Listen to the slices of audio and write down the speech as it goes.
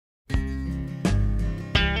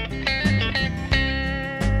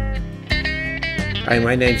Hi,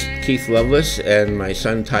 my name's Keith Lovelace, and my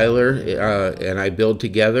son Tyler and I build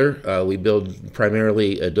together. We build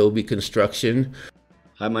primarily Adobe construction.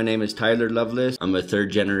 Hi, my name is Tyler Lovelace. I'm a third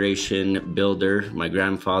generation builder. My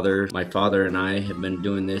grandfather, my father, and I have been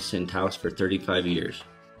doing this in Taos for 35 years.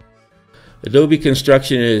 Adobe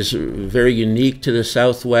construction is very unique to the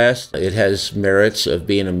Southwest. It has merits of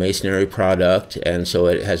being a masonry product, and so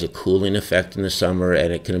it has a cooling effect in the summer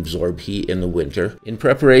and it can absorb heat in the winter. In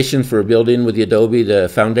preparation for a building with the Adobe, the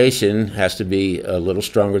foundation has to be a little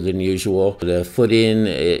stronger than usual. The footing,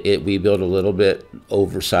 we build a little bit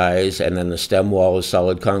oversized, and then the stem wall is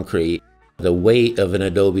solid concrete. The weight of an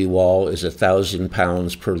Adobe wall is 1,000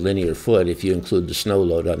 pounds per linear foot if you include the snow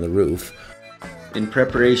load on the roof. In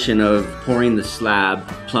preparation of pouring the slab,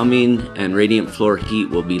 plumbing and radiant floor heat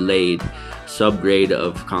will be laid, subgrade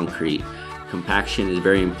of concrete. Compaction is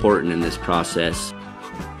very important in this process.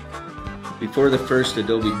 Before the first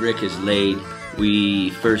Adobe brick is laid, we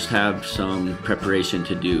first have some preparation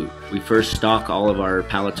to do. We first stock all of our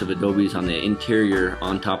pallets of Adobes on the interior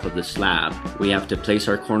on top of the slab. We have to place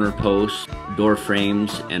our corner posts, door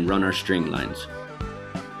frames, and run our string lines.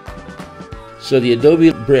 So the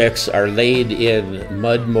Adobe bricks are laid in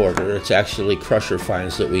mud mortar. It's actually crusher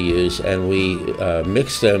fines that we use, and we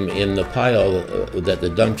mix them in the pile that the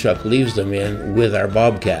dump truck leaves them in with our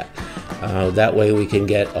Bobcat. That way we can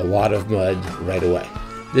get a lot of mud right away.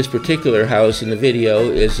 This particular house in the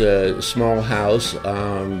video is a small house,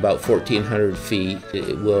 about 1,400 feet.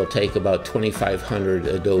 It will take about 2,500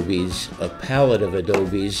 Adobes. A pallet of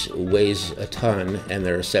Adobes weighs a ton, and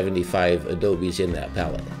there are 75 Adobes in that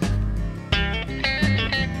pallet.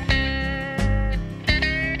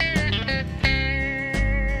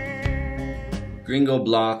 Gringo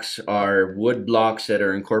blocks are wood blocks that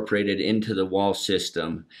are incorporated into the wall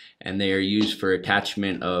system, and they are used for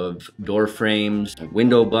attachment of door frames,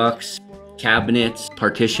 window bucks, cabinets,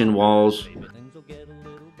 partition walls.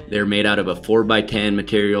 They're made out of a 4x10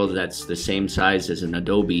 material that's the same size as an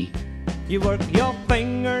Adobe. You work your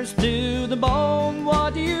fingers to the bone,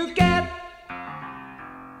 what do you get?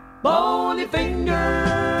 Bony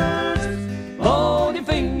fingers, bony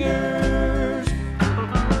fingers.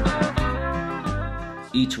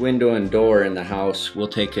 Each window and door in the house will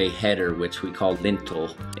take a header, which we call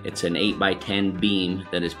lintel. It's an 8x10 beam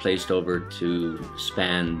that is placed over to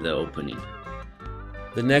span the opening.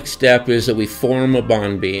 The next step is that we form a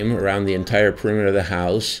bond beam around the entire perimeter of the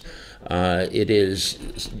house. It is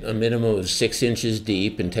a minimum of 6 inches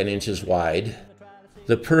deep and 10 inches wide.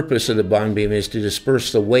 The purpose of the bond beam is to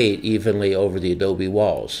disperse the weight evenly over the Adobe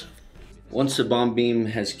walls. Once the bond beam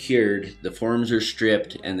has cured, the forms are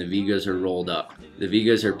stripped and the vigas are rolled up. The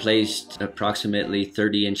vigas are placed approximately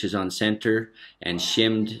 30 inches on center and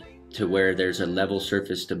shimmed to where there's a level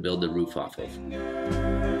surface to build the roof off of.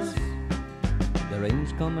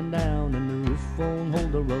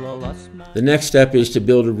 The next step is to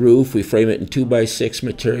build a roof. We frame it in 2x6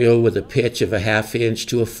 material with a pitch of 1/2 inch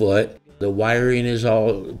to 1 foot. The wiring is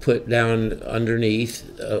all put down underneath,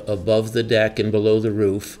 above the deck and below the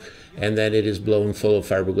roof, and then it is blown full of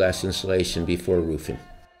fiberglass insulation before roofing.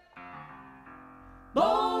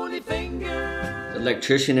 The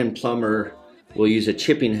electrician and plumber will use a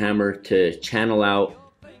chipping hammer to channel out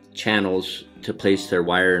channels to place their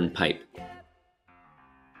wire and pipe.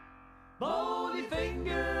 Bony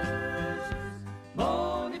fingers,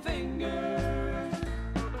 bony fingers.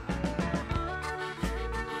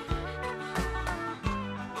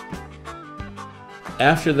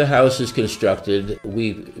 After the house is constructed,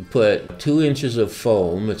 we put 2 inches of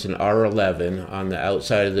foam, it's an R11, on the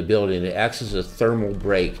outside of the building. It acts as a thermal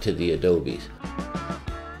break to the Adobes.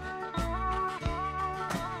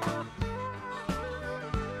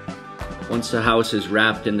 Once the house is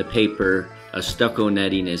wrapped in the paper, a stucco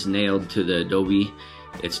netting is nailed to the Adobe.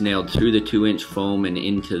 It's nailed through the 2-inch foam and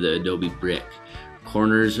into the Adobe brick.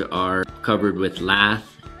 Corners are covered with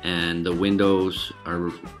lath, and the windows are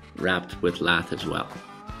wrapped with lath as well.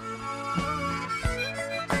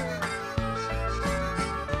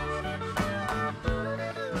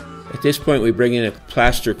 At this point, we bring in a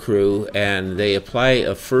plaster crew, and they apply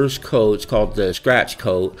a first coat. It's called the scratch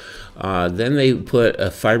coat. Then they put a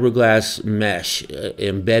fiberglass mesh,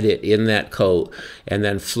 embed it in that coat, and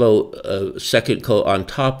then float a second coat on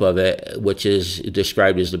top of it, which is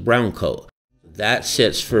described as the brown coat. That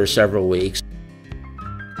sits for several weeks.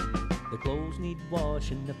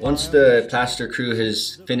 Once the plaster crew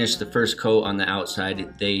has finished the first coat on the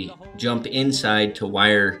outside, they jump inside to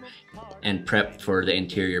wire and prep for the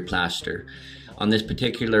interior plaster. On this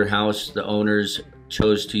particular house, the owners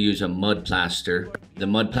chose to use a mud plaster. The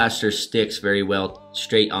mud plaster sticks very well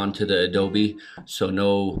straight onto the Adobe, so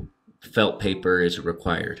no felt paper is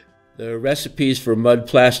required. The recipes for mud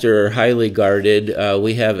plaster are highly guarded.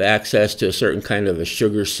 We have access to a certain kind of a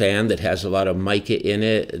sugar sand that has a lot of mica in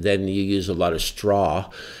it. Then you use a lot of straw.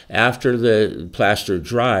 After the plaster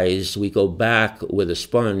dries, we go back with a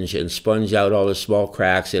sponge and sponge out all the small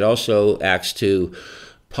cracks. It also acts to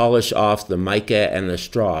polish off the mica and the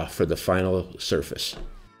straw for the final surface.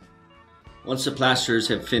 Once the plasters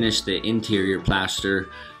have finished the interior plaster,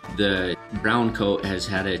 the brown coat has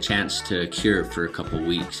had a chance to cure for a couple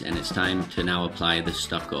weeks, and it's time to now apply the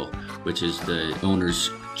stucco, which is the owner's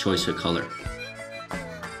choice of color.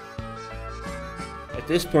 At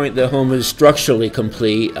this point, the home is structurally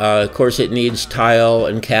complete. Of course, it needs tile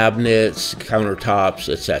and cabinets, countertops,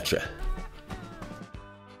 etc.